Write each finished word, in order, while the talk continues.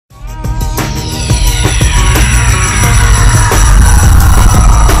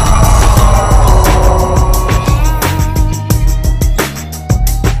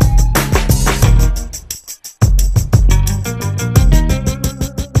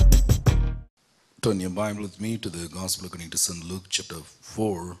Turn your Bible with me to the Gospel according to St. Luke chapter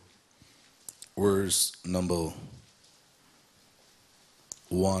 4, verse number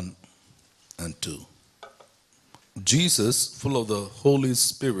 1 and 2. Jesus, full of the Holy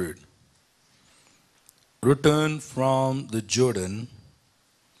Spirit, returned from the Jordan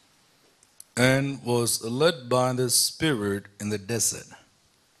and was led by the Spirit in the desert,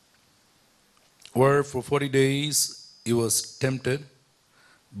 where for 40 days he was tempted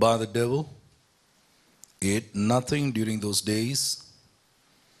by the devil. He ate nothing during those days,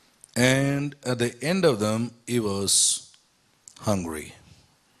 and at the end of them he was hungry.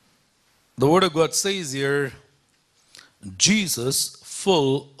 The Word of God says here, Jesus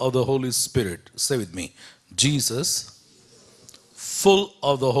full of the Holy Spirit. Say with me, Jesus full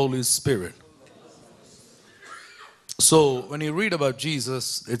of the Holy Spirit. So when you read about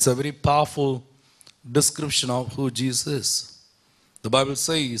Jesus, it's a very powerful description of who Jesus is. The Bible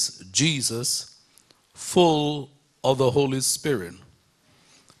says Jesus full of the Holy Spirit.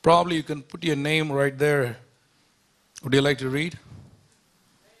 Probably you can put your name right there. Would you like to read?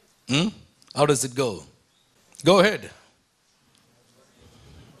 How does it go? Go ahead.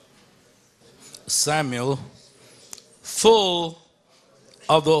 Samuel, full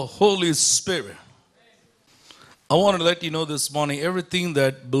of the Holy Spirit. I want to let you know this morning, everything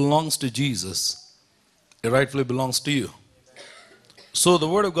that belongs to Jesus, it rightfully belongs to you. So the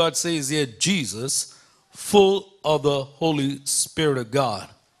Word of God says here, Jesus, full of the Holy Spirit of God.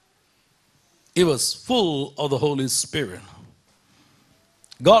 He was full of the Holy Spirit.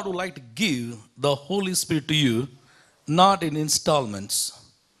 God would like to give the Holy Spirit to you, not in installments,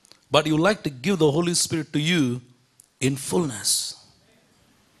 but He would like to give the Holy Spirit to you in fullness.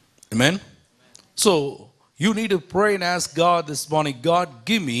 Amen? So, you need to pray and ask God this morning, God,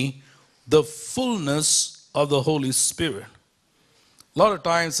 give me the fullness of the Holy Spirit. A lot of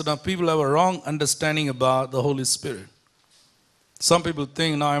times, people have a wrong understanding about the Holy Spirit. Some people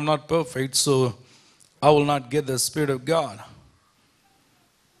think, no, I'm not perfect, so I will not get the Spirit of God.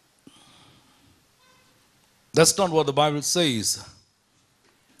 That's not what the Bible says.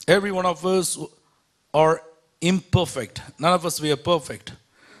 Every one of us are imperfect. None of us we are perfect.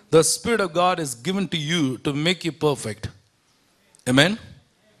 The Spirit of God is given to you to make you perfect. Amen?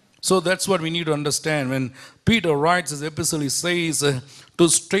 So that's what we need to understand. When Peter writes his epistle, he says, to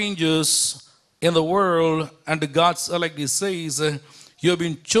strangers in the world and to God's elect, he says, you have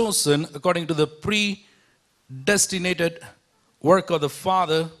been chosen according to the predestinated work of the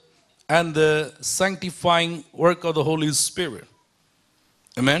Father and the sanctifying work of the Holy Spirit.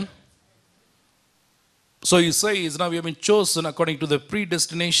 Amen? So he says, now we have been chosen according to the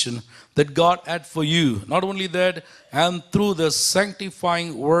predestination that God had for you. Not only that, and through the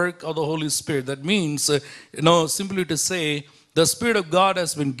sanctifying work of the Holy Spirit. That means, simply to say, the Spirit of God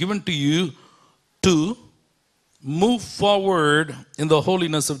has been given to you to move forward in the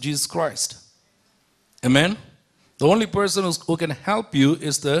holiness of Jesus Christ. Amen? The only person who can help you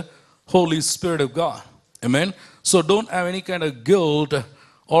is the Holy Spirit of God. Amen? So don't have any kind of guilt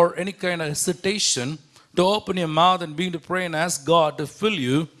or any kind of hesitation to open your mouth and begin to pray and ask God to fill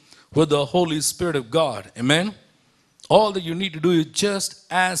you with the Holy Spirit of God. Amen? All that you need to do is just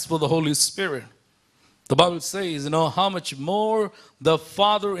ask for the Holy Spirit. The Bible says, how much more the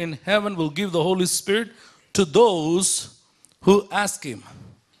Father in heaven will give the Holy Spirit to those who ask Him.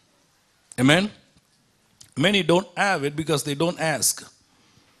 Amen? Many don't have it because they don't ask.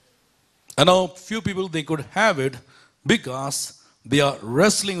 I know few people, they could have it because they are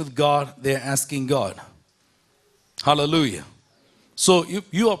wrestling with God, they are asking God. Hallelujah. So if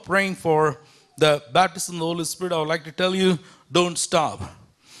you are praying for the baptism of the Holy Spirit, I would like to tell you, don't stop.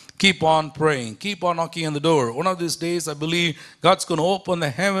 Keep on praying. Keep on knocking on the door. One of these days, I believe God's going to open the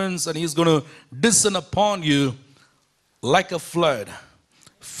heavens and He's going to descend upon you like a flood,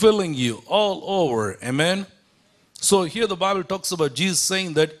 filling you all over. Amen. So here the Bible talks about Jesus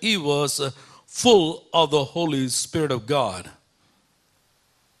saying that He was full of the Holy Spirit of God.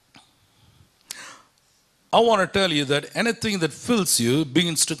 I want to tell you that anything that fills you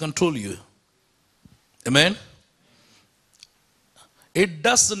begins to control you. Amen? It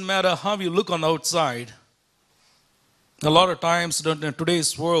doesn't matter how you look on the outside. A lot of times in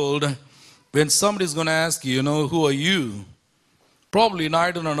today's world, when somebody's going to ask you, who are you? Probably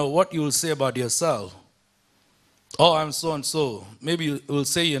I don't know what you will say about yourself. Oh, I'm so and so. Maybe you will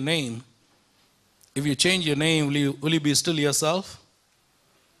say your name. If you change your name, will you be still yourself?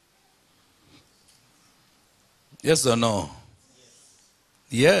 Yes or no?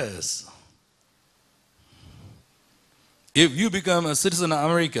 Yes. If you become a citizen of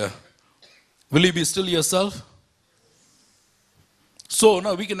America, will you be still yourself? So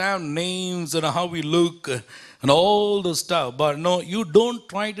now we can have names and how we look and all the stuff. But no, you don't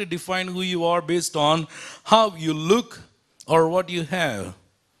try to define who you are based on how you look or what you have.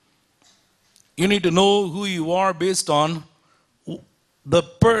 You need to know who you are based on the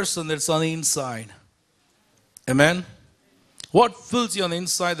person that's on the inside. Amen. What fills you on the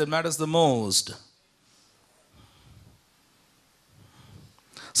inside that matters the most?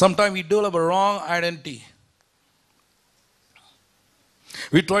 Sometimes we develop a wrong identity.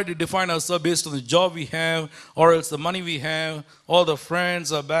 We try to define ourselves based on the job we have, or else the money we have, all the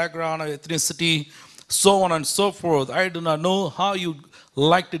friends, our background, our ethnicity, so on and so forth. I do not know how you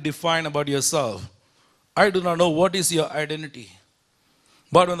like to define about yourself. I do not know what is your identity.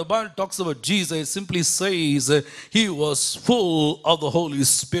 But when the Bible talks about Jesus, it simply says he was full of the Holy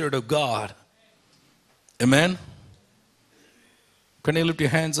Spirit of God. Amen? Can you lift your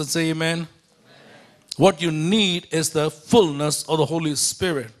hands and say amen? Amen? What you need is the fullness of the Holy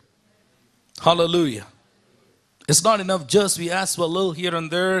Spirit. Hallelujah. It's not enough just we ask for a little here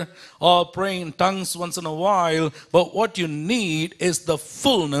and there or pray in tongues once in a while. But what you need is the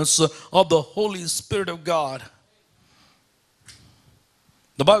fullness of the Holy Spirit of God.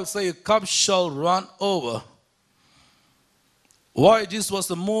 The Bible says, a cup shall run over. Why? Jesus was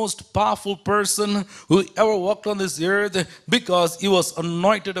the most powerful person who ever walked on this earth because he was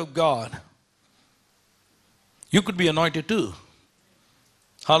anointed of God. You could be anointed too.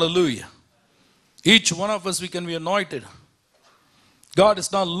 Hallelujah. Each one of us, we can be anointed. God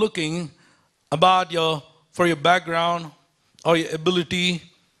is not looking about for your background or your ability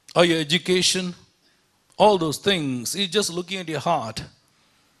or your education, all those things. He's just looking at your heart.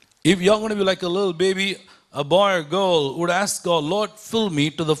 If you're going to be like a little baby, a boy or girl would ask God, Lord, fill me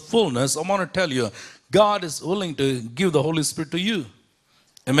to the fullness. I want to tell you, God is willing to give the Holy Spirit to you.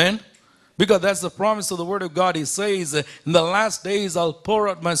 Amen? Because that's the promise of the Word of God. He says, in the last days, I'll pour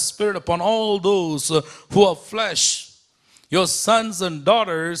out my Spirit upon all those who are flesh. Your sons and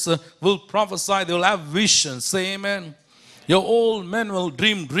daughters will prophesy. They will have visions. Say amen. Your old men will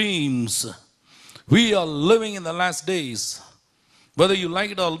dream dreams. We are living in the last days. Whether you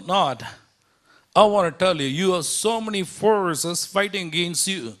like it or not, I want to tell you, you have so many forces fighting against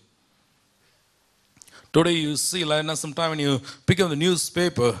you. Today you see, like sometime when you pick up the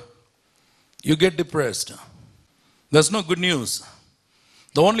newspaper, you get depressed. There's no good news.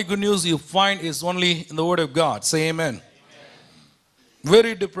 The only good news you find is only in the Word of God. Say amen. Amen.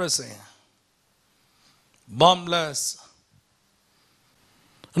 Very depressing. Bombless.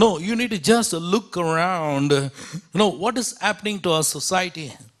 No, you need to just look around. What is happening to our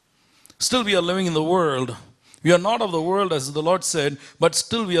society? Still we are living in the world. We are not of the world, as the Lord said, but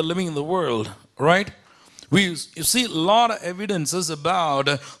still we are living in the world, right? You see a lot of evidences about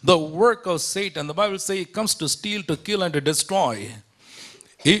the work of Satan. The Bible says it comes to steal, to kill, and to destroy.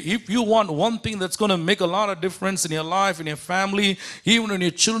 If you want one thing that's going to make a lot of difference in your life, in your family, even in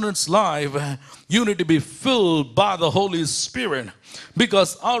your children's life, you need to be filled by the Holy Spirit.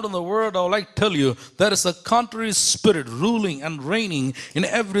 Because out in the world, I would like to tell you, there is a contrary spirit ruling and reigning in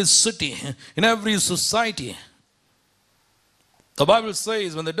every city, in every society. The Bible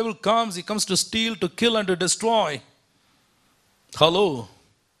says when the devil comes, he comes to steal, to kill, and to destroy. Hello.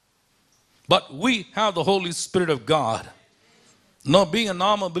 But we have the Holy Spirit of God. Not being a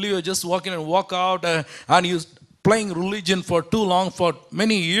normal believer, just walk in and walk out and you playing religion for too long, for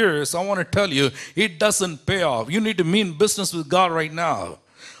many years, I want to tell you, it doesn't pay off. You need to mean business with God right now.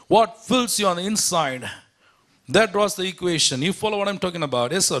 What fills you on the inside, that draws the equation. You follow what I'm talking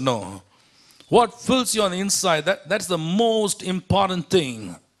about, yes or no? What fills you on the inside, that's the most important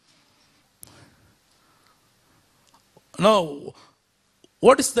thing. Now,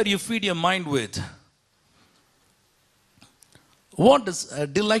 what is that you feed your mind with? What does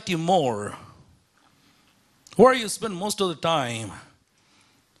delight you more? Where you spend most of the time?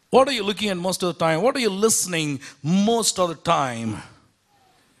 What are you looking at most of the time? What are you listening most of the time?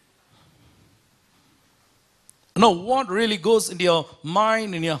 No, what really goes into your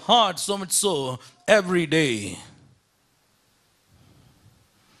mind, in your heart, so much so, every day?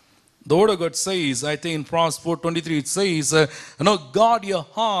 The Word of God says, I think in Proverbs 4:23, it says, guard your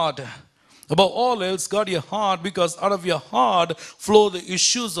heart. Above all else, guard your heart, because out of your heart flow the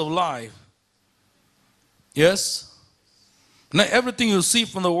issues of life. Yes? Now, everything you see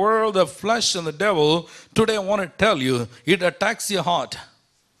from the world, the flesh and the devil, today I want to tell you, it attacks your heart.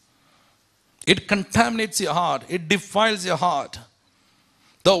 It contaminates your heart. It defiles your heart.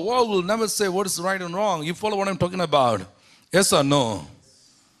 The world will never say what is right and wrong. You follow what I'm talking about? Yes or no?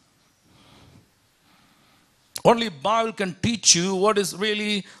 Only Bible can teach you what is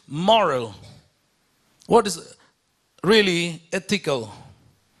really moral. What is really ethical.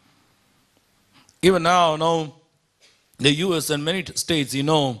 Even now, the US and many states,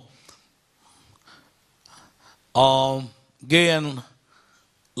 gay and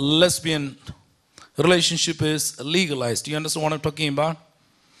lesbian relationship is legalized. Do you understand what I'm talking about?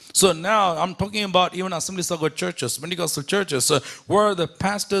 So now I'm talking about even Assemblies of God churches, Pentecostal churches, where the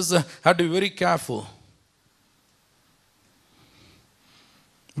pastors have to be very careful.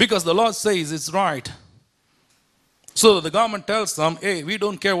 Because the Lord says it's right. So the government tells them, hey, we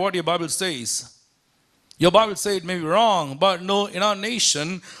don't care what your Bible says. Your Bible says it may be wrong, but no, in our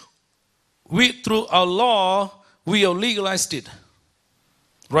nation, through our law, we have legalized it.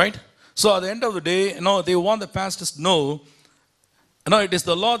 Right? So at the end of the day, they want the pastors to know, it is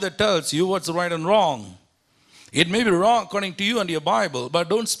the law that tells you what's right and wrong. It may be wrong according to you and your Bible, but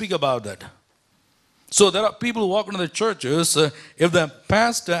don't speak about that. So there are people who walk into the churches, if the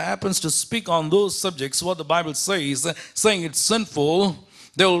pastor happens to speak on those subjects, what the Bible says, saying it's sinful,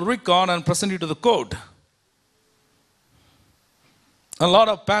 they will record and present you to the court. A lot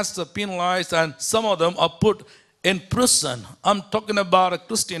of pastors are penalized and some of them are put in prison. I'm talking about a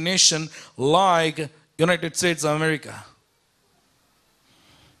Christian nation like United States of America.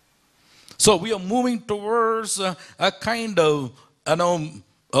 So we are moving towards a kind of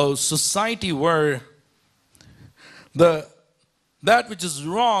a society where that which is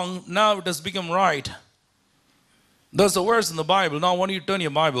wrong, now it has become right. There's a verse in the Bible. Now I want you to turn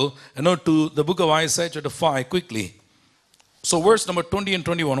your Bible to the book of Isaiah chapter 5 quickly. So verse number 20 and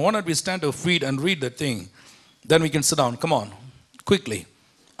 21. Why not we stand to our feet and read that thing? Then we can sit down. Come on, quickly.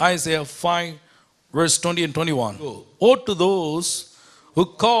 Isaiah 5 verse 20 and 21. Woe to those who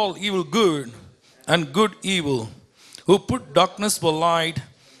call evil good and good evil, who put darkness for light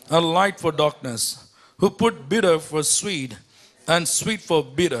and light for darkness, who put bitter for sweet and sweet for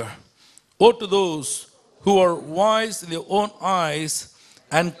bitter. Woe to those who are wise in their own eyes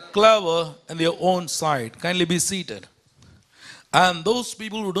and clever in their own sight. Kindly be seated. And those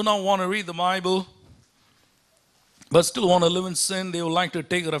people who do not want to read the Bible but still want to live in sin, they would like to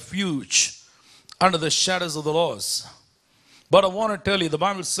take refuge under the shadows of the laws. But I want to tell you, the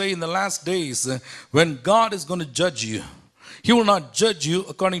Bible says in the last days, when God is going to judge you, He will not judge you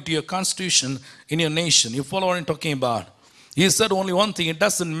according to your constitution in your nation. You follow what I'm talking about? He said only one thing. It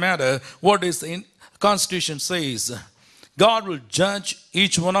doesn't matter what is the constitution says. God will judge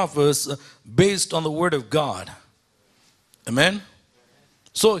each one of us based on the word of God. Amen?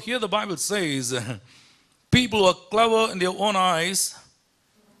 So here the Bible says, people who are clever in their own eyes,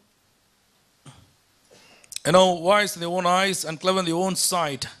 wise in their own eyes and clever in their own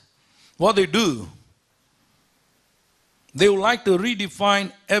sight, what they do, they would like to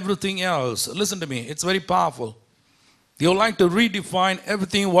redefine everything else. Listen to me, it's very powerful. They would like to redefine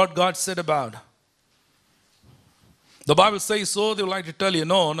everything what God said about. The Bible says so, they would like to tell you,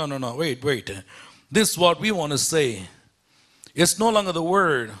 no, wait. This is what we want to say. It's no longer the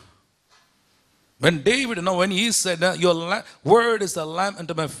word. When David, when he said, your word is a lamp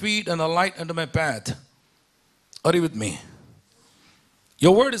unto my feet and a light unto my path. Are you with me?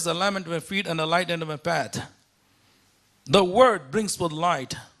 Your word is a lamp unto my feet and a light unto my path. The word brings forth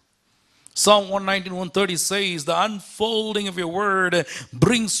light. Psalm 119, 130 says, the unfolding of your word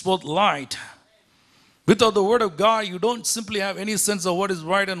brings forth light. Without the word of God, you don't simply have any sense of what is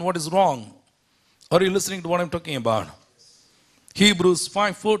right and what is wrong. Are you listening to what I'm talking about? Hebrews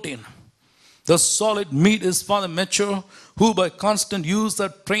 5:14. The solid meat is for the mature, who by constant use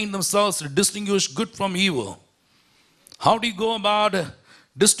have trained themselves to distinguish good from evil. How do you go about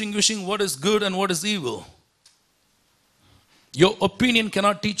distinguishing what is good and what is evil? Your opinion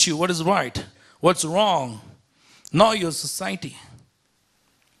cannot teach you what is right, what's wrong, nor your society.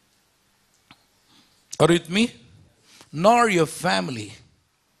 Are you with me? Nor your family.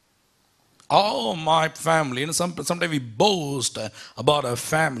 Oh, my family. Sometimes we boast about our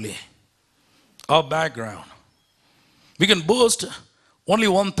family, our background. We can boast only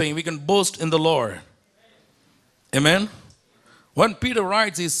one thing. We can boast in the Lord. Amen? When Peter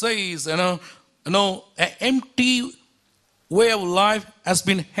writes, he says, an empty way of life has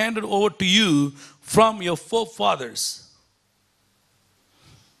been handed over to you from your forefathers.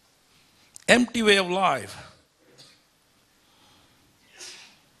 Empty way of life.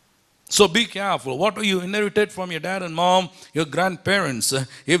 So be careful. What you inherited from your dad and mom, your grandparents,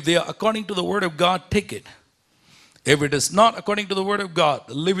 if they are according to the word of God, take it. If it is not according to the word of God,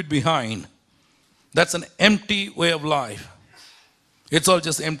 leave it behind. That's an empty way of life. It's all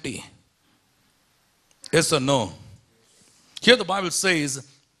just empty. Yes or no? Here the Bible says,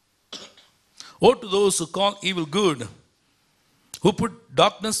 woe to those who call evil good, who put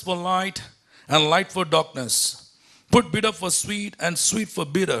darkness for light and light for darkness, Put bitter for sweet and sweet for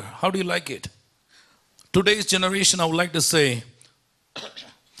bitter. How do you like it? Today's generation, I would like to say,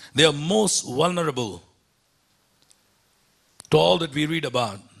 they are most vulnerable to all that we read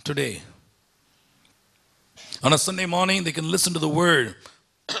about today. On a Sunday morning, they can listen to the word.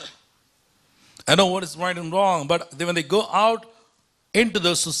 I know what is right and wrong, but when they go out into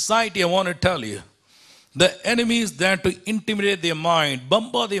the society, I want to tell you, the enemy is there to intimidate their mind,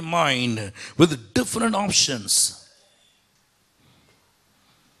 bombard their mind with different options.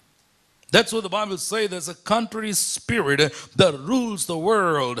 That's what the Bible says. There's a contrary spirit that rules the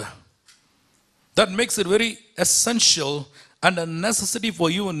world. That makes it very essential and a necessity for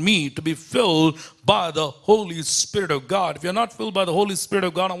you and me to be filled by the Holy Spirit of God. If you're not filled by the Holy Spirit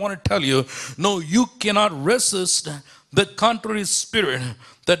of God, I want to tell you, no, you cannot resist the contrary spirit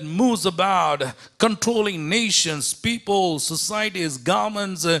that moves about, controlling nations, people, societies,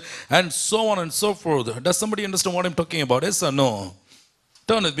 governments, and so on and so forth. Does somebody understand what I'm talking about? Yes or no?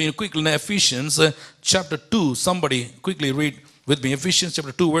 Turn with me quickly in Ephesians chapter 2. Somebody quickly read with me. Ephesians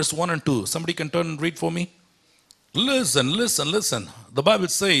chapter 2, verse 1 and 2. Somebody can turn and read for me. Listen. The Bible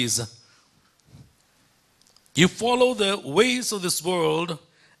says, you follow the ways of this world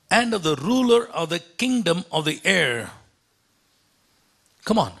and of the ruler of the kingdom of the air.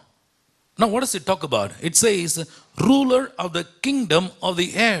 Come on. Now what does it talk about? It says, ruler of the kingdom of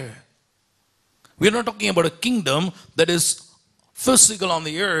the air. We are not talking about a kingdom that is physical on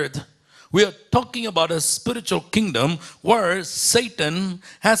the earth. We are talking about a spiritual kingdom where Satan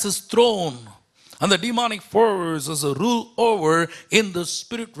has his throne and the demonic forces rule over in the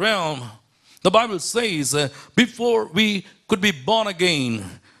spirit realm. The Bible says before we could be born again,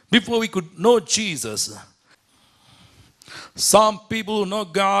 before we could know Jesus, some people who know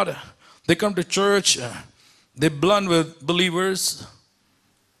God, they come to church, they blend with believers.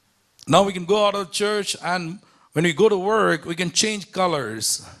 Now we can go out of church, and when we go to work, we can change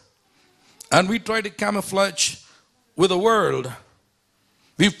colors. And we try to camouflage with the world.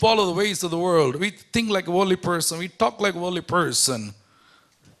 We follow the ways of the world. We think like a worldly person. We talk like a worldly person.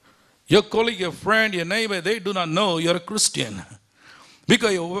 Your colleague, your friend, your neighbor, they do not know you're a Christian.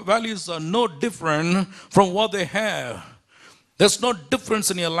 Because your values are no different from what they have. There's no difference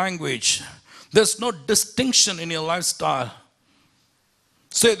in your language. There's no distinction in your lifestyle.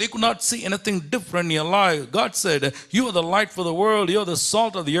 Say they could not see anything different in your life. God said, you are the light for the world. You are the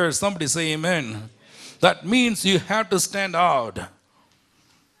salt of the earth. Somebody say amen. That means you have to stand out.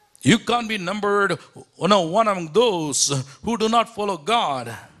 You can't be numbered one among those who do not follow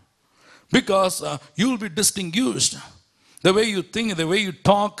God. Because you will be distinguished. The way you think, the way you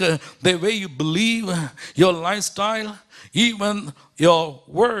talk, the way you believe, your lifestyle, even your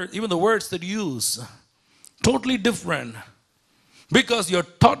word, even the words that you use. Totally different. Because you're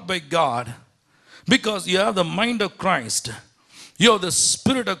taught by God. Because you have the mind of Christ. You have the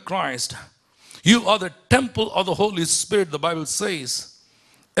Spirit of Christ. You are the temple of the Holy Spirit, the Bible says.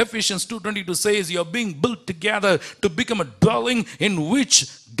 Ephesians 2:22 says you are being built together to become a dwelling in which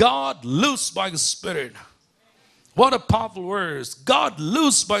God lives by His Spirit. What a powerful words. God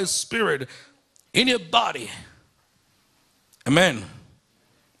lives by His Spirit in your body. Amen.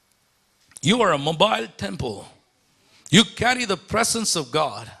 You are a mobile temple. You carry the presence of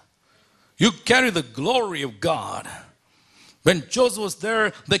God. You carry the glory of God. When Joseph was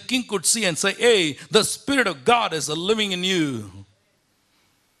there, the king could see and say, hey, the Spirit of God is living in you.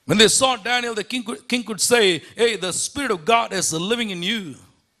 When they saw Daniel, the king could say, hey, the Spirit of God is living in you.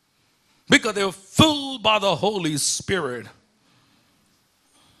 Because they were filled by the Holy Spirit.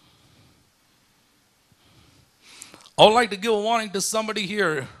 I would like to give a warning to somebody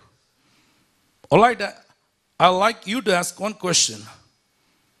here. I'd like you to ask one question.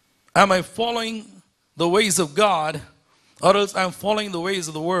 Am I following the ways of God, or else I'm following the ways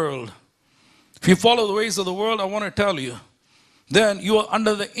of the world? If you follow the ways of the world, I want to tell you, then you are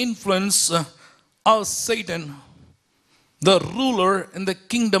under the influence of Satan, the ruler in the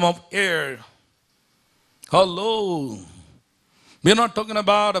kingdom of air. Hello. We are not talking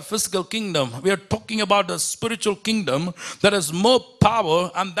about a physical kingdom. We are talking about a spiritual kingdom that has more power,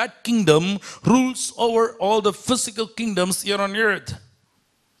 and that kingdom rules over all the physical kingdoms here on earth.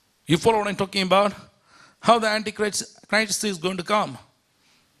 You follow what I'm talking about? How the Antichrist is going to come.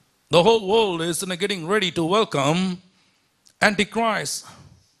 The whole world is getting ready to welcome Antichrist,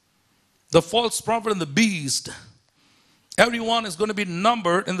 the false prophet and the beast. Everyone is going to be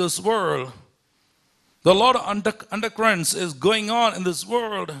numbered in this world. The lot of undercurrents is going on in this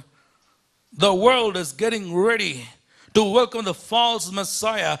world. The world is getting ready to welcome the false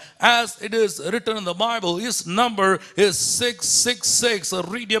Messiah, as it is written in the Bible. His number is 666.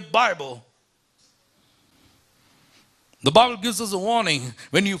 Read your Bible. The Bible gives us a warning.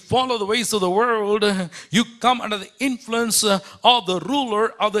 When you follow the ways of the world, you come under the influence of the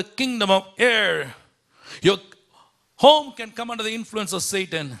ruler of the kingdom of air. Your home can come under the influence of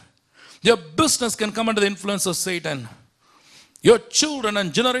Satan. Your business can come under the influence of Satan. Your children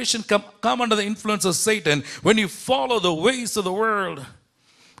and generation come under the influence of Satan when you follow the ways of the world.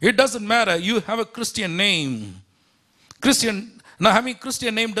 It doesn't matter. You have a Christian name. Now having a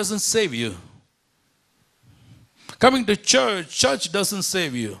Christian name doesn't save you. Coming to church doesn't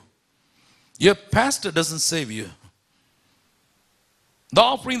save you. Your pastor doesn't save you. The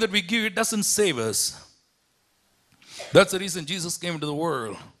offering that we give, it doesn't save us. That's the reason Jesus came into the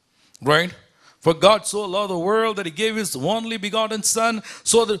world, right? For God so loved the world that he gave his only begotten Son,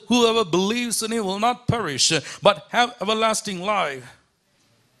 so that whoever believes in him will not perish, but have everlasting life.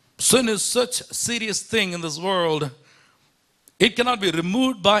 Sin is such a serious thing in this world. It cannot be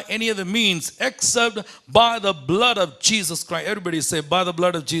removed by any other means except by the blood of Jesus Christ. Everybody say, by the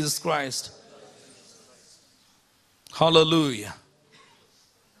blood of Jesus Christ. Hallelujah.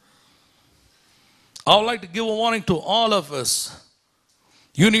 I would like to give a warning to all of us.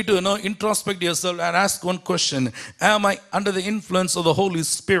 You need to introspect yourself and ask one question. Am I under the influence of the Holy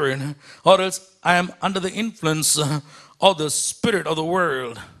Spirit, or else I am under the influence of the spirit of the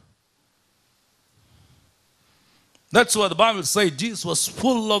world? That's why the Bible says Jesus was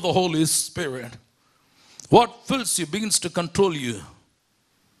full of the Holy Spirit. What fills you begins to control you.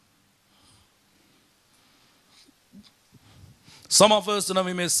 Some of us,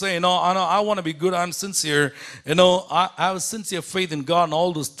 we may say, I want to be good, I'm sincere. I have a sincere faith in God and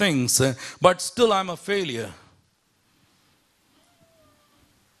all those things, but still I'm a failure.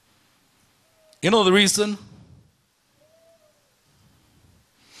 You know the reason?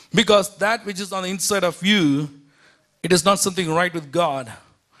 Because that which is on the inside of you, it is not something right with God.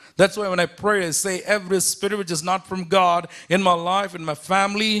 That's why when I pray, I say, every spirit which is not from God in my life, in my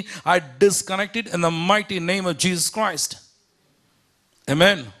family, I disconnect it in the mighty name of Jesus Christ.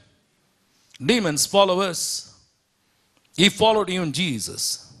 Amen. Demons follow us. He followed even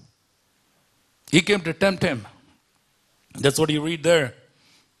Jesus. He came to tempt him. That's what you read there.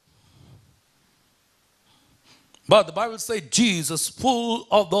 But the Bible says Jesus full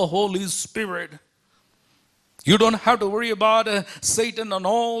of the Holy Spirit. You don't have to worry about Satan and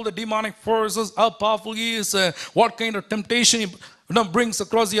all the demonic forces, how powerful he is, what kind of temptation he brings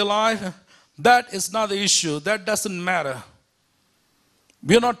across your life. That is not the issue. That doesn't matter.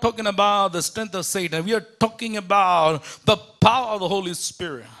 We are not talking about the strength of Satan. We are talking about the power of the Holy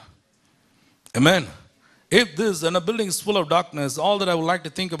Spirit. Amen. If this and a building is full of darkness, all that I would like to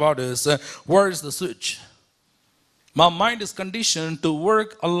think about is, where is the switch? My mind is conditioned to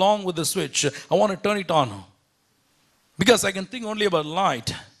work along with the switch. I want to turn it on. Because I can think only about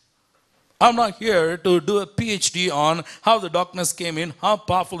light. I'm not here to do a PhD on how the darkness came in, how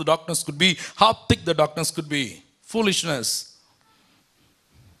powerful the darkness could be, how thick the darkness could be. Foolishness.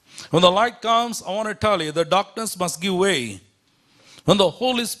 When the light comes, I want to tell you, the darkness must give way. When the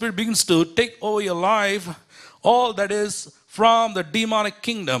Holy Spirit begins to take over your life, all that is from the demonic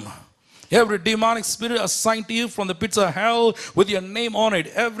kingdom, every demonic spirit assigned to you from the pits of hell with your name on it,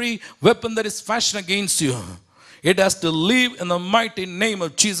 every weapon that is fashioned against you, it has to leave in the mighty name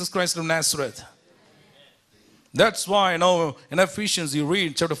of Jesus Christ of Nazareth. That's why, in Ephesians you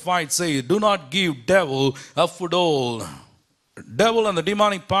read chapter 5, it says, do not give devil a foothold. Devil and the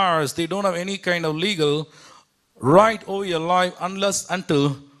demonic powers, they don't have any kind of legal right over your life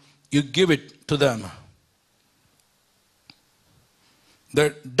until you give it to them.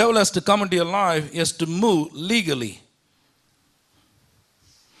 The devil has to come into your life, he has to move legally.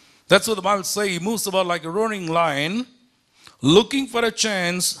 That's what the Bible says. He moves about like a roaring lion, looking for a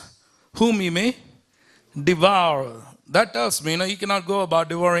chance whom he may devour. That tells me, he cannot go about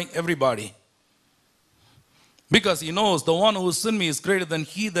devouring everybody. Because he knows the one who is in me is greater than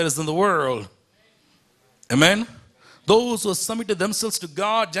he that is in the world. Amen. Those who submitted themselves to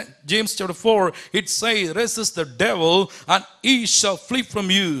God, James chapter 4, it says, resist the devil and he shall flee from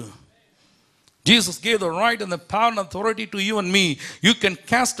you. Jesus gave the right and the power and authority to you and me. You can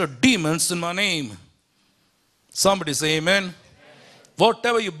cast out demons in my name. Somebody say amen. Amen.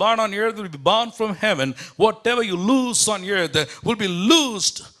 Whatever you bind on earth will be bound from heaven. Whatever you loose on earth will be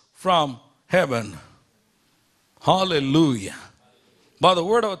loosed from heaven. Hallelujah. By the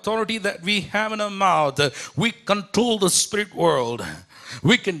word of authority that we have in our mouth, we control the spirit world.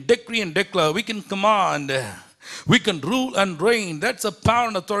 We can decree and declare. We can command. We can rule and reign. That's a power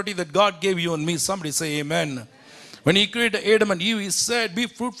and authority that God gave you and me. Somebody say amen. When he created Adam and Eve, he said, be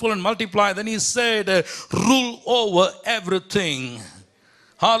fruitful and multiply. Then he said, rule over everything.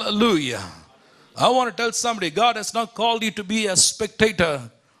 Hallelujah. I want to tell somebody, God has not called you to be a spectator,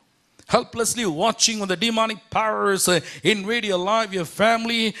 helplessly watching when the demonic powers invade your life, your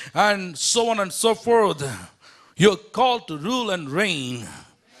family, and so on and so forth. You're called to rule and reign.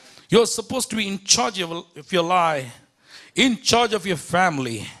 You're supposed to be in charge of your life, in charge of your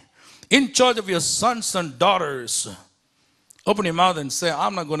family, in charge of your sons and daughters. Open your mouth and say,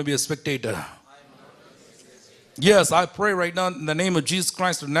 I'm not going to be a spectator. Yes, I pray right now in the name of Jesus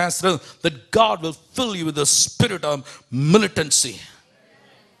Christ of Nazareth that God will fill you with the spirit of militancy.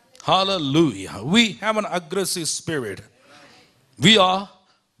 Hallelujah. We have an aggressive spirit. We are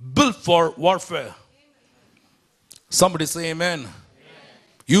built for warfare. Somebody say amen.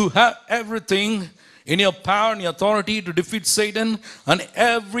 You have everything in your power and your authority to defeat Satan and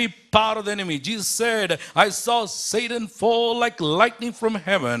every power of the enemy. Jesus said, I saw Satan fall like lightning from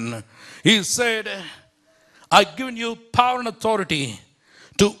heaven. He said, I've given you power and authority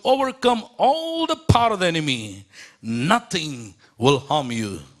to overcome all the power of the enemy. Nothing will harm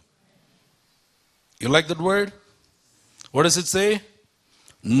you. You like that word? What does it say?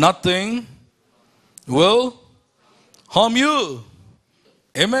 Nothing will harm you.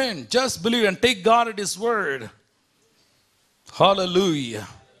 Amen. Just believe and take God at His word. Hallelujah.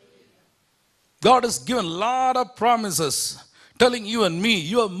 God has given a lot of promises, telling you and me,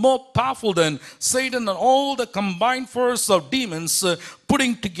 you are more powerful than Satan and all the combined force of demons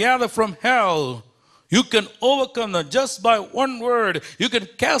putting together from hell. You can overcome them just by one word. You can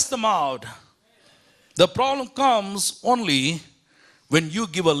cast them out. The problem comes only when you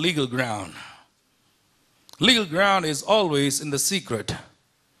give a legal ground. Legal ground is always in the secret.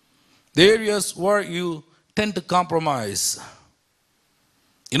 The areas where you tend to compromise.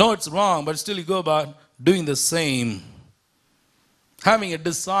 You know it's wrong, but still you go about doing the same. Having a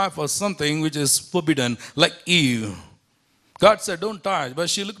desire for something which is forbidden, like Eve. God said, don't touch. But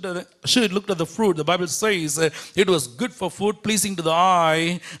she looked at the fruit. The Bible says it was good for food, pleasing to the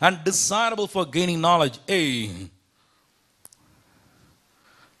eye, and desirable for gaining knowledge. Hey,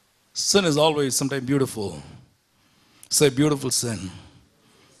 sin is always sometimes beautiful. Say beautiful sin.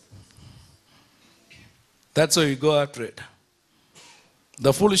 That's why you go after it.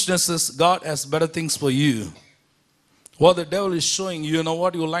 The foolishness is God has better things for you. What the devil is showing you,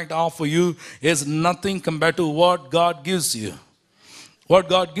 what you would like to offer you is nothing compared to what God gives you. What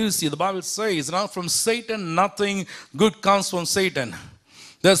God gives you, the Bible says, from Satan, nothing good comes from Satan.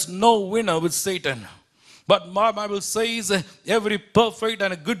 There's no winner with Satan. But my Bible says every perfect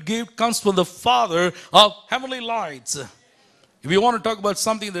and a good gift comes from the Father of heavenly lights. If you want to talk about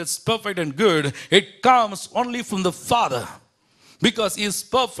something that's perfect and good, it comes only from the Father. Because He is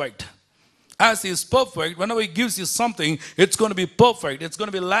perfect. As He is perfect, whenever He gives you something, it's going to be perfect. It's going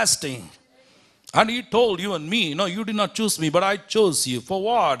to be lasting. And He told you and me, no, you did not choose me, but I chose you. For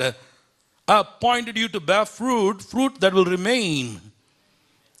what? I appointed you to bear fruit, fruit that will remain.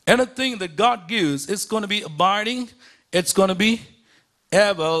 Anything that God gives, it's going to be abiding. It's going to be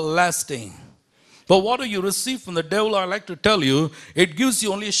everlasting. But what do you receive from the devil? I like to tell you, it gives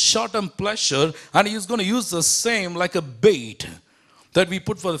you only short-term pleasure, and he's going to use the same like a bait that we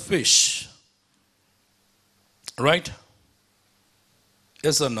put for the fish. Right?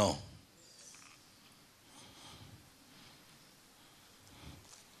 Yes or no?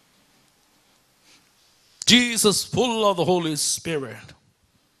 Jesus full of the Holy Spirit.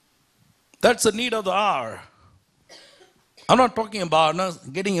 That's the need of the hour. I'm not talking about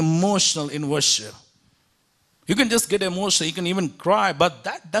getting emotional in worship. You can just get emotional, you can even cry, but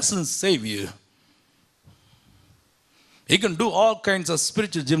that doesn't save you. You can do all kinds of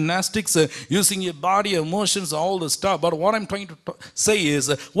spiritual gymnastics using your body, emotions, all the stuff. But what I'm trying to say is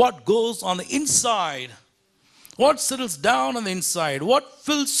what goes on the inside. What settles down on the inside? What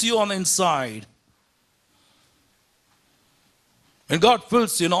fills you on the inside? When God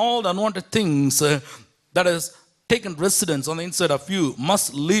fills you in all the unwanted things that has taken residence on the inside of you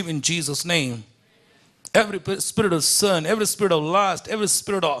must live in Jesus' name. Every spirit of sin, every spirit of lust, every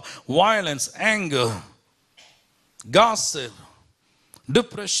spirit of violence, anger, gossip,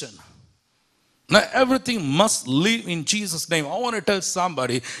 depression. Now everything must live in Jesus' name. I want to tell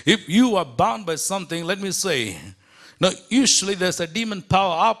somebody, if you are bound by something, let me say, now usually there's a demon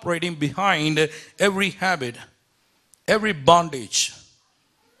power operating behind every habit, every bondage.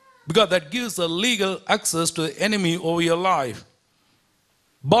 Because that gives a legal access to the enemy over your life.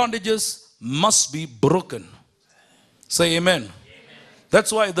 Bondages must be broken. Say amen. Amen.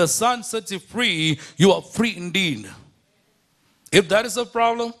 That's why the Son sets you free, you are free indeed. If that is a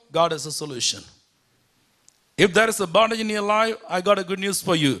problem, God has a solution. If there is a bondage in your life, I got a good news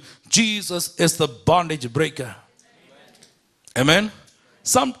for you. Jesus is the bondage breaker. Amen. Amen.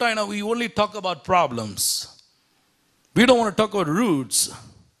 Sometimes we only talk about problems. We don't want to talk about roots.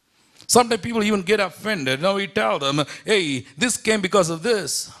 Sometimes people even get offended. Now we tell them, hey, this came because of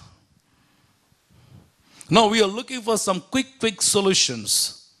this. No, we are looking for some quick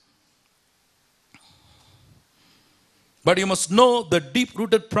solutions. But you must know the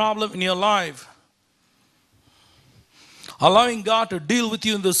deep-rooted problem in your life. Allowing God to deal with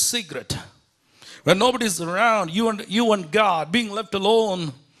you in the secret. When nobody's around, you and God, being left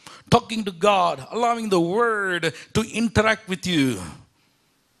alone, talking to God, allowing the Word to interact with you.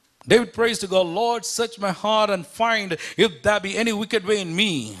 David prays to God, Lord, search my heart and find if there be any wicked way in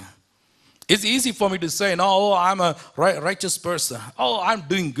me. It's easy for me to say, no, I'm a righteous person. Oh, I'm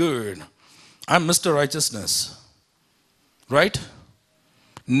doing good. I'm Mr. Righteousness. Right?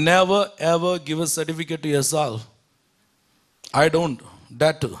 Never ever give a certificate to yourself. I don't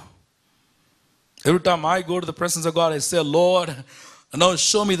dare to. Every time I go to the presence of God, I say, Lord, now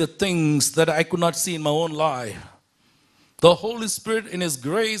show me the things that I could not see in my own life. The Holy Spirit, in His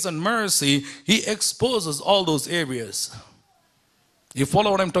grace and mercy, He exposes all those areas. You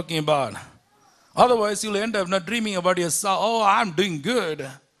follow what I'm talking about? Otherwise, you'll end up not dreaming about yourself. Oh, I'm doing good.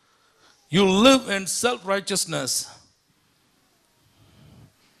 You live in self-righteousness.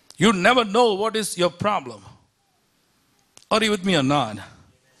 You never know what is your problem. Are you with me or not?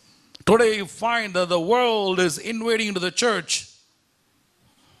 Today you find that the world is invading into the church.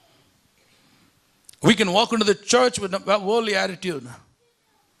 We can walk into the church with a worldly attitude.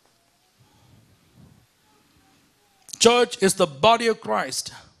 Church is the body of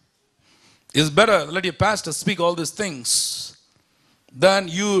Christ. It's better let your pastor speak all these things than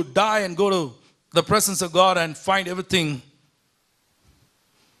you die and go to the presence of God and find everything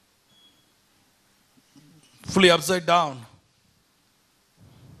fully upside down.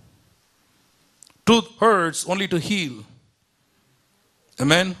 Truth hurts only to heal.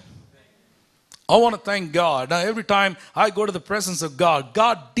 Amen. I want to thank God. Now, every time I go to the presence of God,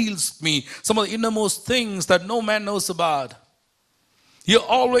 God deals with me some of the innermost things that no man knows about. You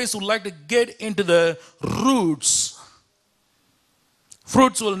always would like to get into the roots.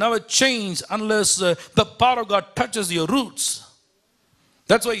 Fruits will never change unless the power of God touches your roots.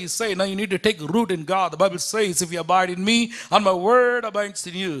 That's why you say, now you need to take root in God. The Bible says, if you abide in me, and my word abides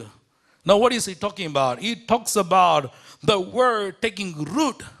in you. Now, what is he talking about? He talks about the word taking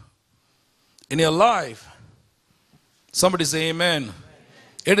root in your life. Somebody say amen. Amen.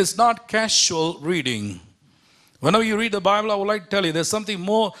 It is not casual reading. Whenever you read the Bible, I would like to tell you there's something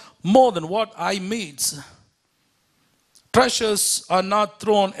more than what eye meets. Treasures are not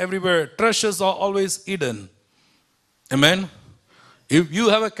thrown everywhere. Treasures are always hidden. Amen. If you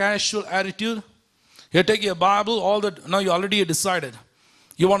have a casual attitude, you take your Bible, now you already decided.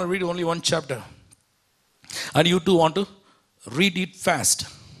 You want to read only one chapter. And you too want to read it fast.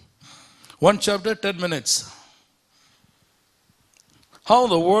 One chapter, 10 minutes. How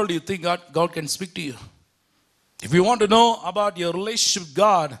in the world do you think God can speak to you? If you want to know about your relationship with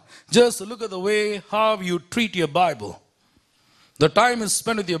God, just look at the way how you treat your Bible. The time is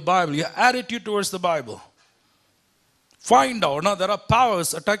spent with your Bible, your attitude towards the Bible. Find out. Now, there are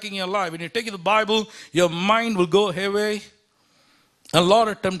powers attacking your life. When you take the Bible, your mind will go heavy. A lot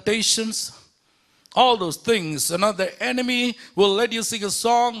of temptations. All those things. Now, the enemy will let you sing a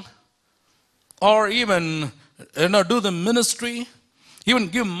song. Or even do the ministry. Even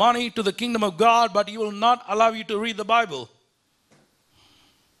give money to the kingdom of God. But he will not allow you to read the Bible.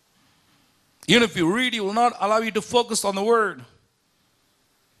 Even if you read, he will not allow you to focus on the word.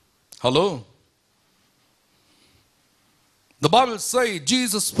 Hello? The Bible says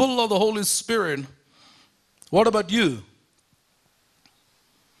Jesus full of the Holy Spirit. What about you?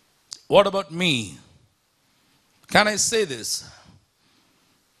 What about me? Can I say this?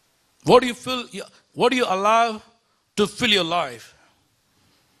 What do you feel? What do you allow to fill your life?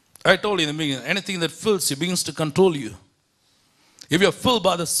 I told you in the beginning, anything that fills you begins to control you. If you're filled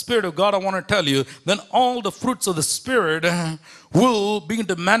by the Spirit of God, I want to tell you, then all the fruits of the Spirit will begin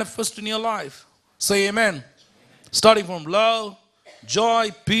to manifest in your life. Say amen. Starting from love, joy,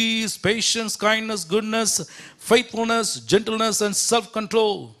 peace, patience, kindness, goodness, faithfulness, gentleness, and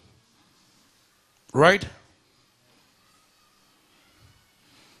self-control. Right?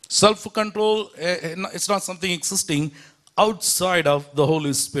 Self-control, it's not something existing outside of the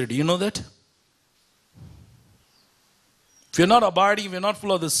Holy Spirit. You know that? If you're not abiding, if you're not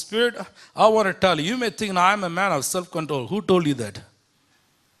full of the Spirit, I want to tell you, you may think, I'm a man of self-control. Who told you that?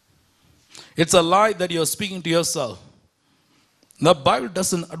 It's a lie that you're speaking to yourself. The Bible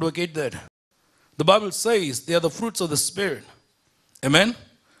doesn't advocate that. The Bible says they are the fruits of the Spirit. Amen?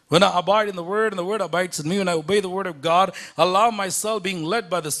 When I abide in the Word and the Word abides in me, when I obey the Word of God, allow myself being led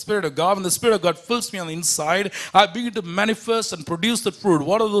by the Spirit of God, when the Spirit of God fills me on the inside, I begin to manifest and produce the fruit.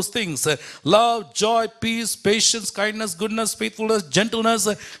 What are those things? Love, joy, peace, patience, kindness, goodness, faithfulness, gentleness,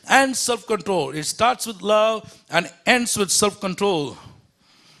 and self-control. It starts with love and ends with self-control.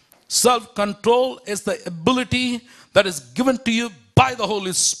 Self-control is the ability that is given to you by the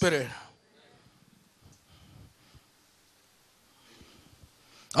Holy Spirit.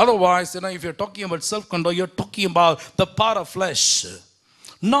 Otherwise, if you're talking about self-control, you're talking about the power of flesh,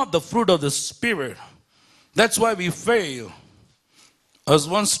 not the fruit of the Spirit. That's why we fail. I was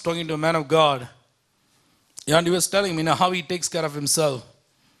once talking to a man of God, and he was telling me how he takes care of himself.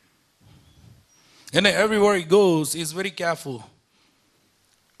 And everywhere he goes, he's very careful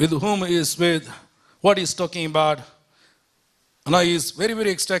with whom he is with, what he's talking about. He's very,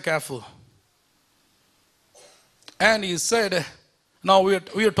 very extra careful. And he said, now we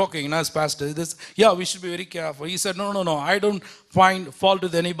are talking as pastor. We should be very careful. He said, no. I don't find fault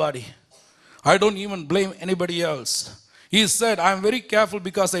with anybody. I don't even blame anybody else. He said, I'm very careful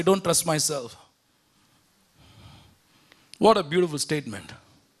because I don't trust myself. What a beautiful statement.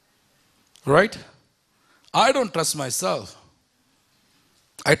 Right? I don't trust myself.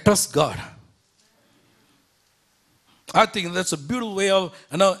 I trust God. I think that's a beautiful way of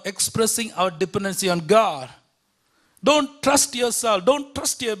expressing our dependency on God. Don't trust yourself. Don't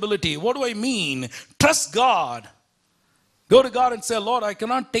trust your ability. What do I mean? Trust God. Go to God and say, Lord, I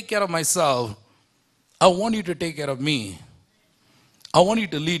cannot take care of myself. I want you to take care of me. I want you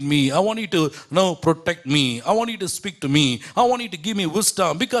to lead me. I want you to protect me. I want you to speak to me. I want you to give me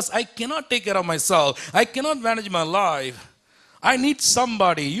wisdom because I cannot take care of myself. I cannot manage my life. I need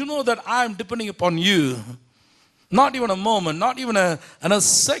somebody. You know that I am depending upon you. Not even a moment, not even a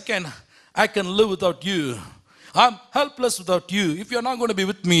second I can live without you. I'm helpless without you. If you're not going to be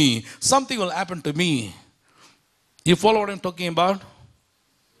with me, something will happen to me. You follow what I'm talking about?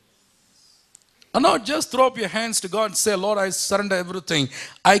 And now just throw up your hands to God and say, Lord, I surrender everything.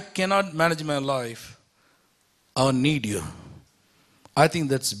 I cannot manage my life. I need you. I think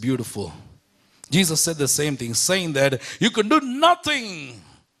that's beautiful. Jesus said the same thing, saying that you can do nothing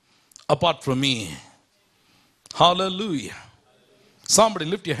apart from me. Hallelujah. Somebody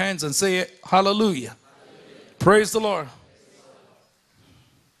lift your hands and say, hallelujah. Praise the Lord.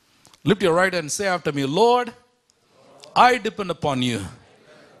 Lift your right hand and say after me, Lord, I depend upon you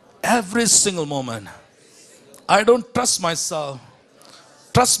every single moment. I don't trust myself,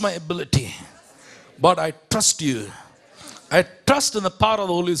 trust my ability, but I trust you. I trust in the power of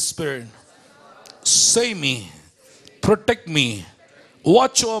the Holy Spirit. Save me, protect me,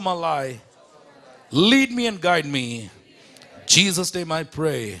 watch over my life, lead me and guide me. In Jesus' name I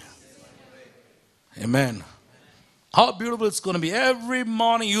pray. Amen. How beautiful it's going to be. Every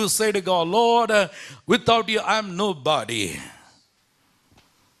morning you say to God, Lord, without you I'm nobody.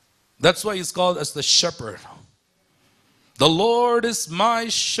 That's why he's called as the shepherd. The Lord is my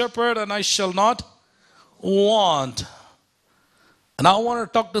shepherd and I shall not want. And I want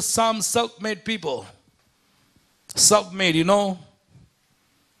to talk to some self-made people. Self-made,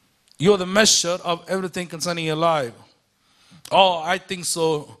 you're the measure of everything concerning your life. Oh, I think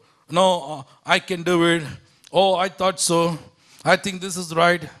so. No, I can do it. Oh, I thought so. I think this is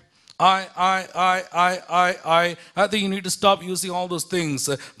right. I think you need to stop using all those things.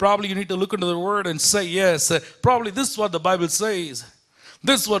 Probably you need to look into the Word and say, yes, probably this is what the Bible says.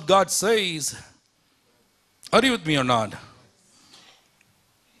 This is what God says. Are you with me or not?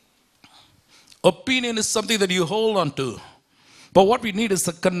 Opinion is something that you hold on to. But what we need is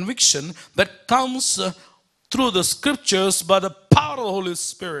a conviction that comes through the Scriptures by the power of the Holy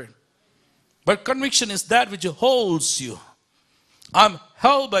Spirit. But conviction is that which holds you. I'm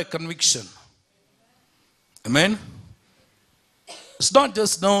held by conviction. Amen. It's not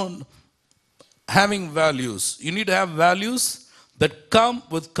just having values. You need to have values that come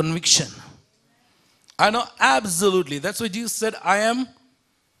with conviction. I know absolutely. That's why Jesus said, I am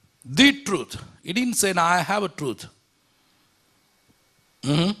the truth. He didn't say, I have a truth.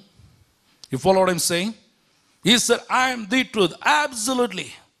 You follow what I'm saying? He said, I am the truth.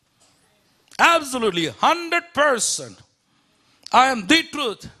 Absolutely. Absolutely. 100%. I am the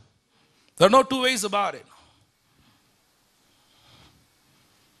truth. There are no two ways about it.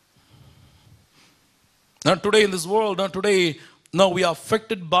 Now today in this world, we are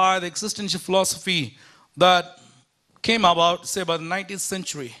affected by the existential philosophy that came about, say, by the 19th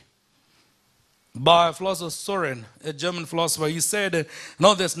century. By philosopher Soren, a German philosopher. He said,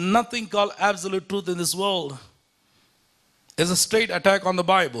 there's nothing called absolute truth in this world. It's a straight attack on the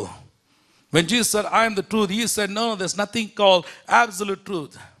Bible. When Jesus said, I am the truth, he said, no, there's nothing called absolute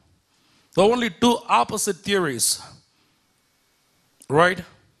truth. There are only two opposite theories. Right?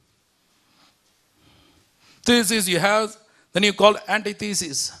 Thesis you have, then you call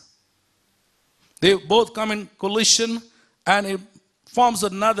antithesis. They both come in collision and it forms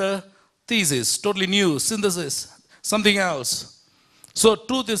another thesis, totally new, synthesis, something else. So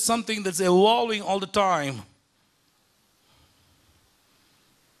truth is something that's evolving all the time.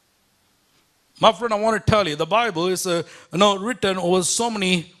 My friend, I want to tell you, the Bible is written over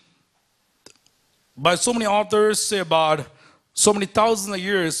by so many authors, say about so many thousands of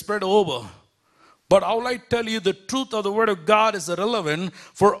years spread over. But I would like to tell you the truth of the Word of God is relevant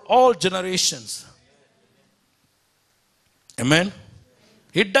for all generations. Amen?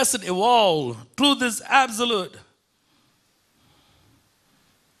 It doesn't evolve. Truth is absolute.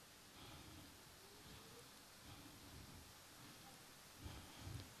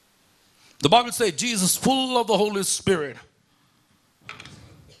 The Bible says Jesus, full of the Holy Spirit,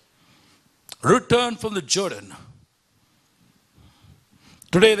 returned from the Jordan.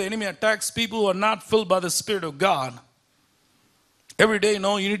 Today the enemy attacks people who are not filled by the Spirit of God. Every day, you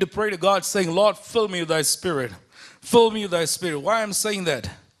need to pray to God saying, Lord, fill me with thy Spirit. Fill me with thy Spirit. Why I'm saying that?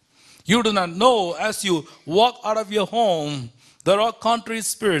 You do not know as you walk out of your home, there are contrary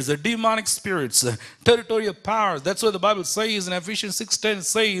spirits, the demonic spirits, territorial powers. That's what the Bible says in Ephesians 6:10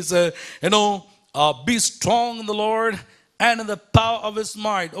 says, be strong in the Lord and in the power of his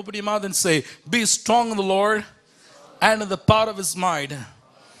might. Open your mouth and say, be strong in the Lord and in the power of his might.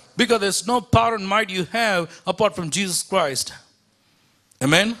 Because there's no power and might you have apart from Jesus Christ.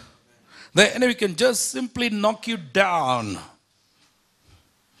 Amen? The enemy can just simply knock you down.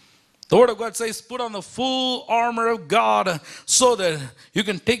 The Word of God says, put on the full armor of God so that you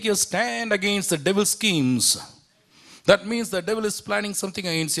can take your stand against the devil's schemes. That means the devil is planning something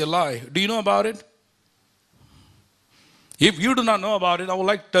against your life. Do you know about it? If you do not know about it, I would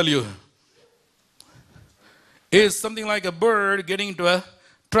like to tell you. It's something like a bird getting into a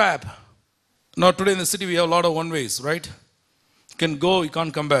trap. Now today in the city we have a lot of one-ways, right? You can go, you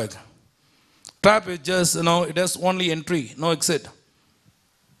can't come back. Trap is just, it has only entry, no exit.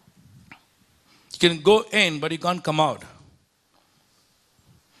 You can go in, but you can't come out.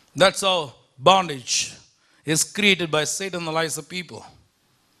 That's how bondage is created by Satan in the lives of people.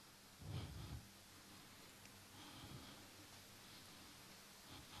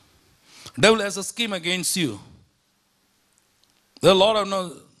 Devil has a scheme against you. There are a lot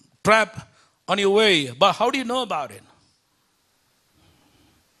of trap on your way, but how do you know about it?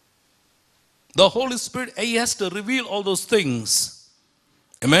 The Holy Spirit, He has to reveal all those things.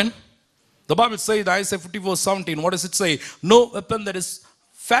 Amen? The Bible says in Isaiah 54:17, what does it say? No weapon that is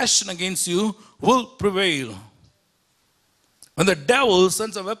fashioned against you will prevail. When the devil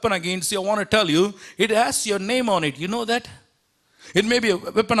sends a weapon against you, I want to tell you, it has your name on it. You know that? It may be a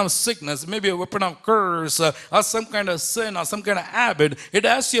weapon of sickness, it may be a weapon of curse, or some kind of sin, or some kind of habit. It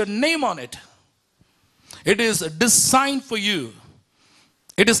has your name on it. It is designed for you.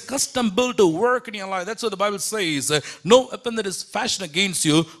 It is custom built to work in your life. That's what the Bible says. No weapon that is fashioned against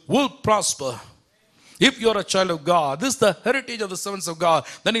you will prosper. If you are a child of God, this is the heritage of the servants of God.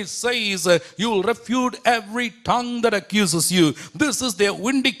 Then it says, you will refute every tongue that accuses you. This is their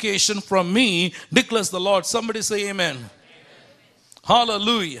vindication from me, declares the Lord. Somebody say amen. Amen.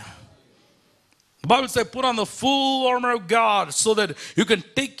 Hallelujah. The Bible says, put on the full armor of God so that you can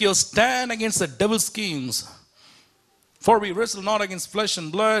take your stand against the devil's schemes. For we wrestle not against flesh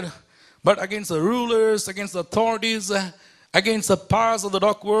and blood, but against the rulers, against the authorities, against the powers of the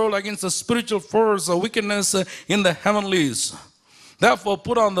dark world, against the spiritual force of wickedness in the heavenlies. Therefore,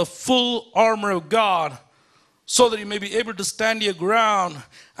 put on the full armor of God so that you may be able to stand your ground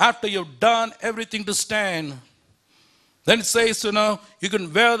after you've done everything to stand. Then it says, you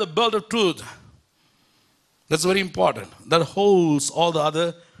can wear the belt of truth. That's very important. That holds all the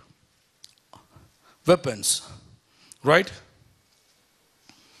other weapons. Right?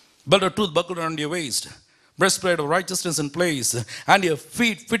 Belt of truth buckled around your waist. Breastplate of righteousness in place. And your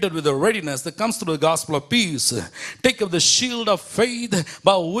feet fitted with the readiness that comes through the gospel of peace. Take up the shield of faith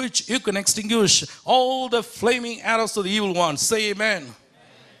by which you can extinguish all the flaming arrows of the evil one. Say amen. Amen.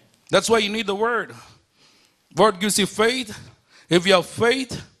 That's why you need the word. Word gives you faith. If you have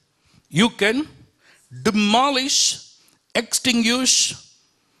faith, you can demolish, extinguish,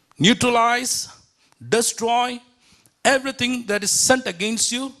 neutralize, destroy everything that is sent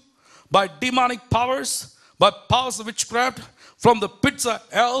against you by demonic powers, by powers of witchcraft, from the pits of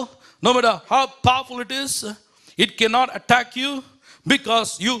hell. No matter how powerful it is, it cannot attack you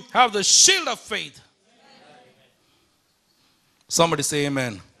because you have the shield of faith. Amen. Somebody say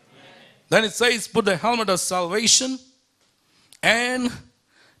amen. Amen. Then it says, put the helmet of salvation and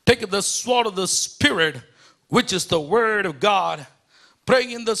Take the sword of the Spirit, which is the word of God.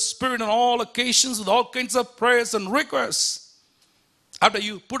 Praying in the Spirit on all occasions with all kinds of prayers and requests. After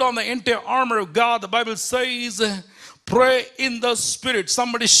you put on the entire armor of God, the Bible says, pray in the Spirit.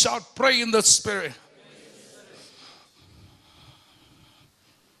 Somebody shout, pray in the Spirit.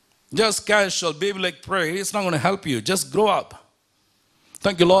 Just casual, baby-like prayer, it's not going to help you. Just grow up.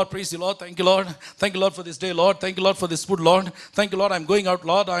 Thank you, Lord. Praise you, Lord. Thank you, Lord. Thank you, Lord, for this day, Lord. Thank you, Lord, for this food, Lord. Thank you, Lord. I'm going out,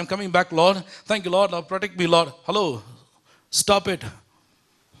 Lord. I'm coming back, Lord. Thank you, Lord. Now protect me, Lord. Hello. Stop it.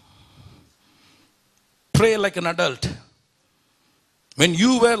 Pray like an adult. When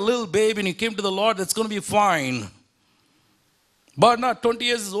you were a little baby and you came to the Lord, that's going to be fine. But not 20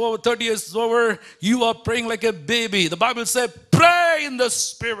 years is over, 30 years is over, you are praying like a baby. The Bible said, pray in the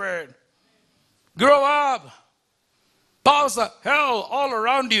Spirit. Grow up. Powers of hell all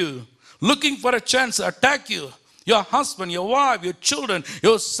around you, looking for a chance to attack you. Your husband, your wife, your children,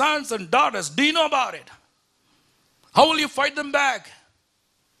 your sons and daughters. Do you know about it? How will you fight them back?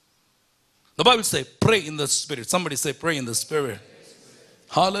 The Bible says, pray in the Spirit. Somebody say, pray in the Spirit.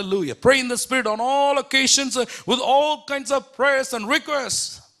 Hallelujah. Pray in the Spirit on all occasions with all kinds of prayers and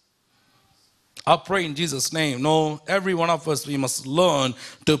requests. I pray in Jesus' name. No, every one of us, we must learn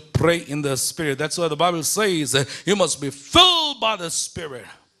to pray in the Spirit. That's why the Bible says you must be filled by the Spirit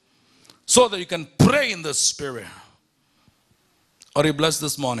so that you can pray in the Spirit. Are you blessed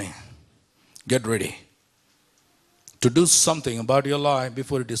this morning? Get ready to do something about your life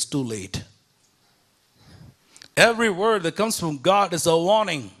before it is too late. Every word that comes from God is a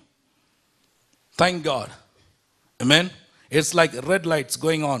warning. Thank God. Amen. It's like red lights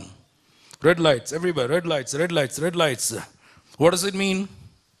going on. Red lights everywhere. Red lights, red lights, red lights. What does it mean?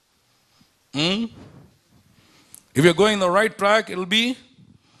 If you're going the right track, it'll be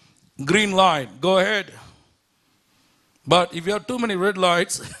green light. Go ahead. But if you have too many red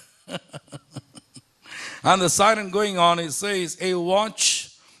lights and the siren going on, it says, hey,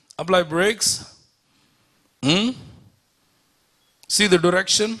 watch, apply brakes. See the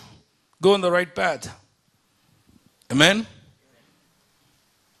direction. Go in the right path. Amen.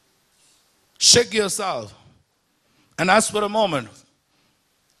 Shake yourself and ask for a moment.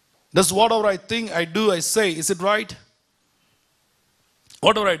 Does whatever I think, I do, I say, is it right?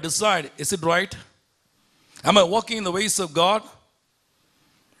 Whatever I decide, is it right? Am I walking in the ways of God?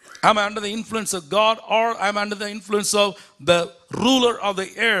 Am I under the influence of God, or am I under the influence of the ruler of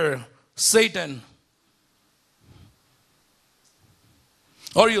the air, Satan?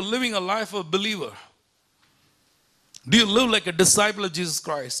 Or are you living a life of a believer? Do you live like a disciple of Jesus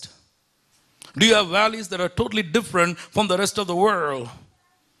Christ? Do you have values that are totally different from the rest of the world?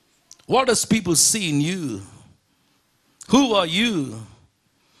 What does people see in you? Who are you?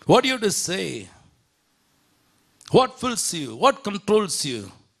 What do you have to say? What fills you? What controls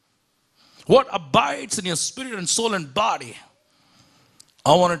you? What abides in your spirit and soul and body?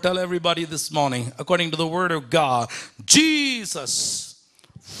 I want to tell everybody this morning, according to the word of God, Jesus,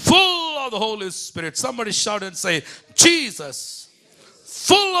 full of the Holy Spirit. Somebody shout and say, Jesus,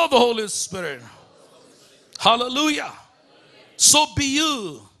 full of the Holy Spirit. Hallelujah. So be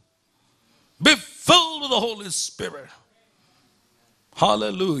you. Be filled with the Holy Spirit.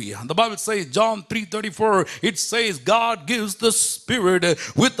 Hallelujah. The Bible says, John 3:34, it says, God gives the Spirit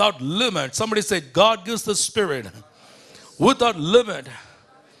without limit. Somebody say, God gives the Spirit without limit.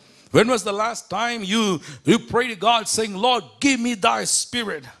 When was the last time you prayed to God saying, Lord, give me thy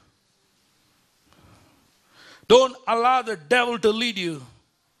Spirit? Don't allow the devil to lead you.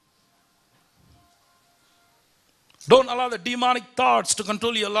 Don't allow the demonic thoughts to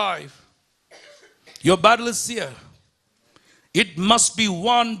control your life. Your battle is here. It must be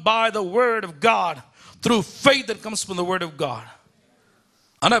won by the word of God, through faith that comes from the word of God.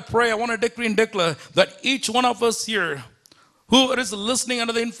 And I pray, I want to decree and declare that each one of us here, who is listening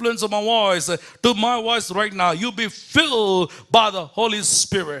under the influence of my voice, to my voice right now, you be filled by the Holy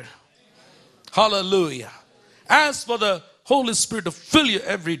Spirit. Hallelujah. Ask for the Holy Spirit to fill you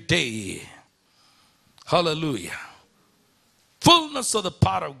every day. Hallelujah. Fullness of the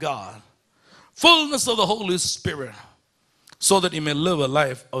power of God. Fullness of the Holy Spirit. So that you may live a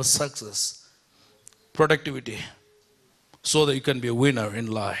life of success, productivity, so that you can be a winner in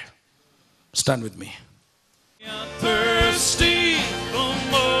life. Stand with me. We are thirsty for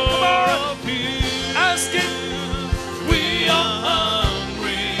more of you. Ask Him. We are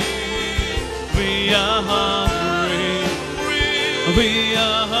hungry. We are hungry. We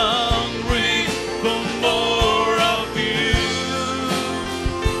are hungry for more of you.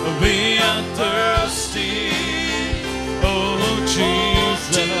 We are thirsty. Oh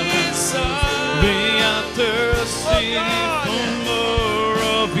Jesus. We are thirsty for more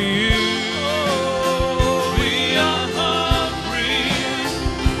of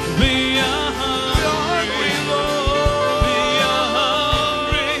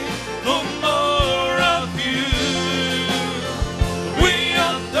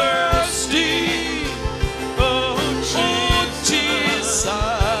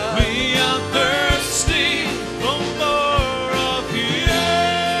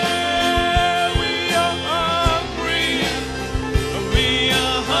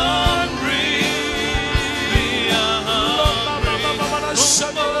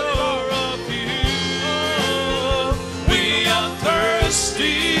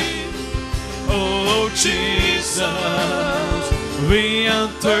Oh Jesus, we are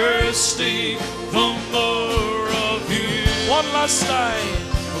thirsty for more of you. One last time.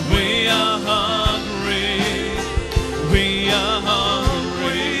 We are hungry, we are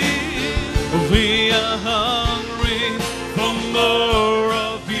hungry, we are hungry for more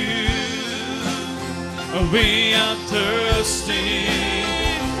of you. We are thirsty,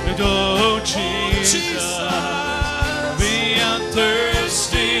 oh Jesus, we are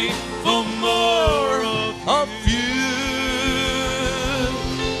thirsty for more of you.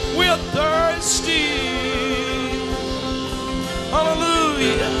 We are thirsty.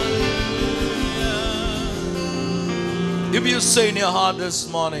 Hallelujah. If you say in your heart this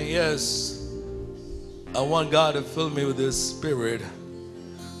morning, yes, I want God to fill me with His Spirit,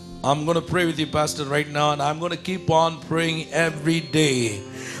 I'm going to pray with you, Pastor, right now, and I'm going to keep on praying every day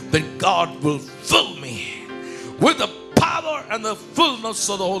that God will fill me with the power and the fullness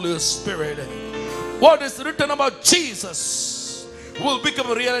of the Holy Spirit. What is written about Jesus will become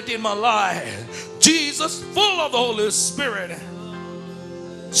a reality in my life. Jesus full of the Holy Spirit.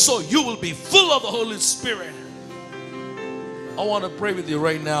 So you will be full of the Holy Spirit. I want to pray with you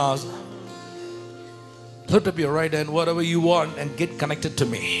right now. Lift up your right hand, whatever you want, and get connected to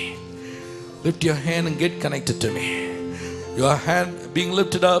me. Lift your hand and get connected to me. Your hand being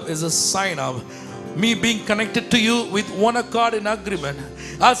lifted up is a sign of me being connected to you with one accord in agreement.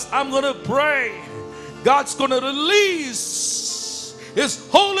 As I'm going to pray, God's going to release His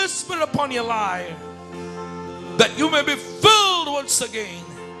Holy Spirit upon your life, that you may be filled once again.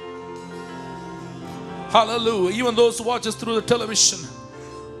 Hallelujah. Even those who watch us through the television,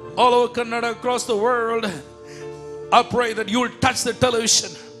 all over Canada, across the world, I pray that you will touch the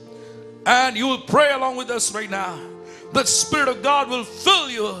television and you will pray along with us right now. The Spirit of God will fill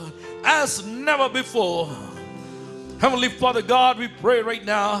you as never before. Heavenly Father God, we pray right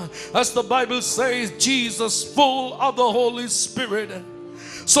now, as the Bible says, Jesus full of the Holy Spirit.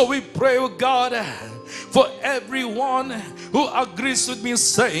 So we pray, oh God, for everyone who agrees with me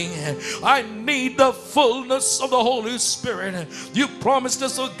saying, I need the fullness of the Holy Spirit. You promised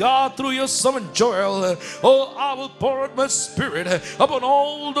us, oh God, through your servant Joel, oh, I will pour out my Spirit upon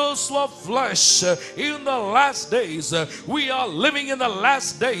all those who are flesh in the last days. We are living in the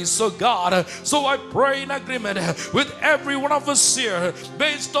last days, oh God. So I pray in agreement with every one of us here,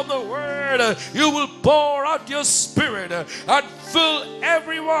 based on the word, you will pour out your Spirit and fill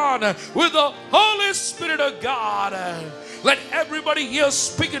everyone with the Holy Spirit of God. Let everybody here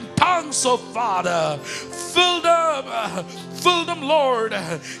speak in tongues, oh Father. Fill them, Lord.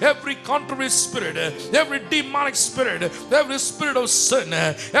 Every contrary spirit, every demonic spirit, every spirit of sin,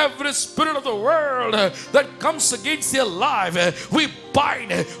 every spirit of the world that comes against your life, we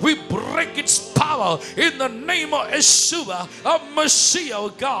bind, we break its power in the name of Yeshua, of Mashiach, oh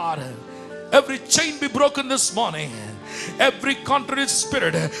God. Every chain be broken this morning. Every contrary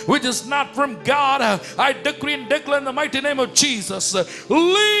spirit which is not from God, I decree and declare in the mighty name of Jesus,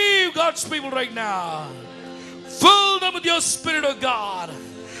 leave God's people right now. Fill them with your Spirit, of God.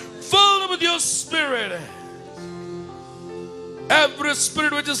 Fill them with your Spirit. Every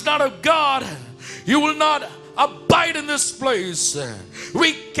spirit which is not of God, you will not abide in this place.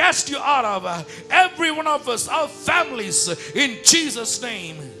 We cast you out of every one of us, our families, in Jesus'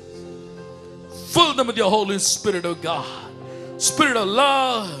 name. Fill them with your Holy Spirit, oh God. Spirit of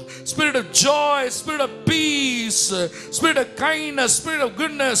love, Spirit of joy, Spirit of peace, Spirit of kindness, Spirit of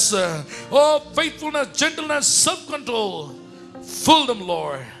goodness, oh, faithfulness, gentleness, self-control. Fill them,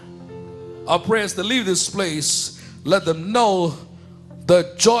 Lord. Our prayers, they leave this place, let them know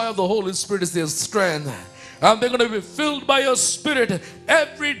the joy of the Holy Spirit is their strength. And they're going to be filled by your Spirit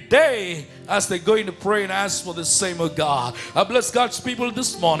every day as they go in to pray and ask for the same of God. I bless God's people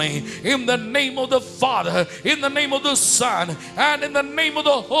this morning in the name of the Father, in the name of the Son, and in the name of the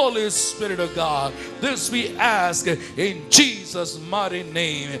Holy Spirit of God. This we ask in Jesus' mighty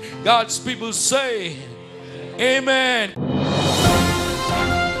name. God's people say, Amen.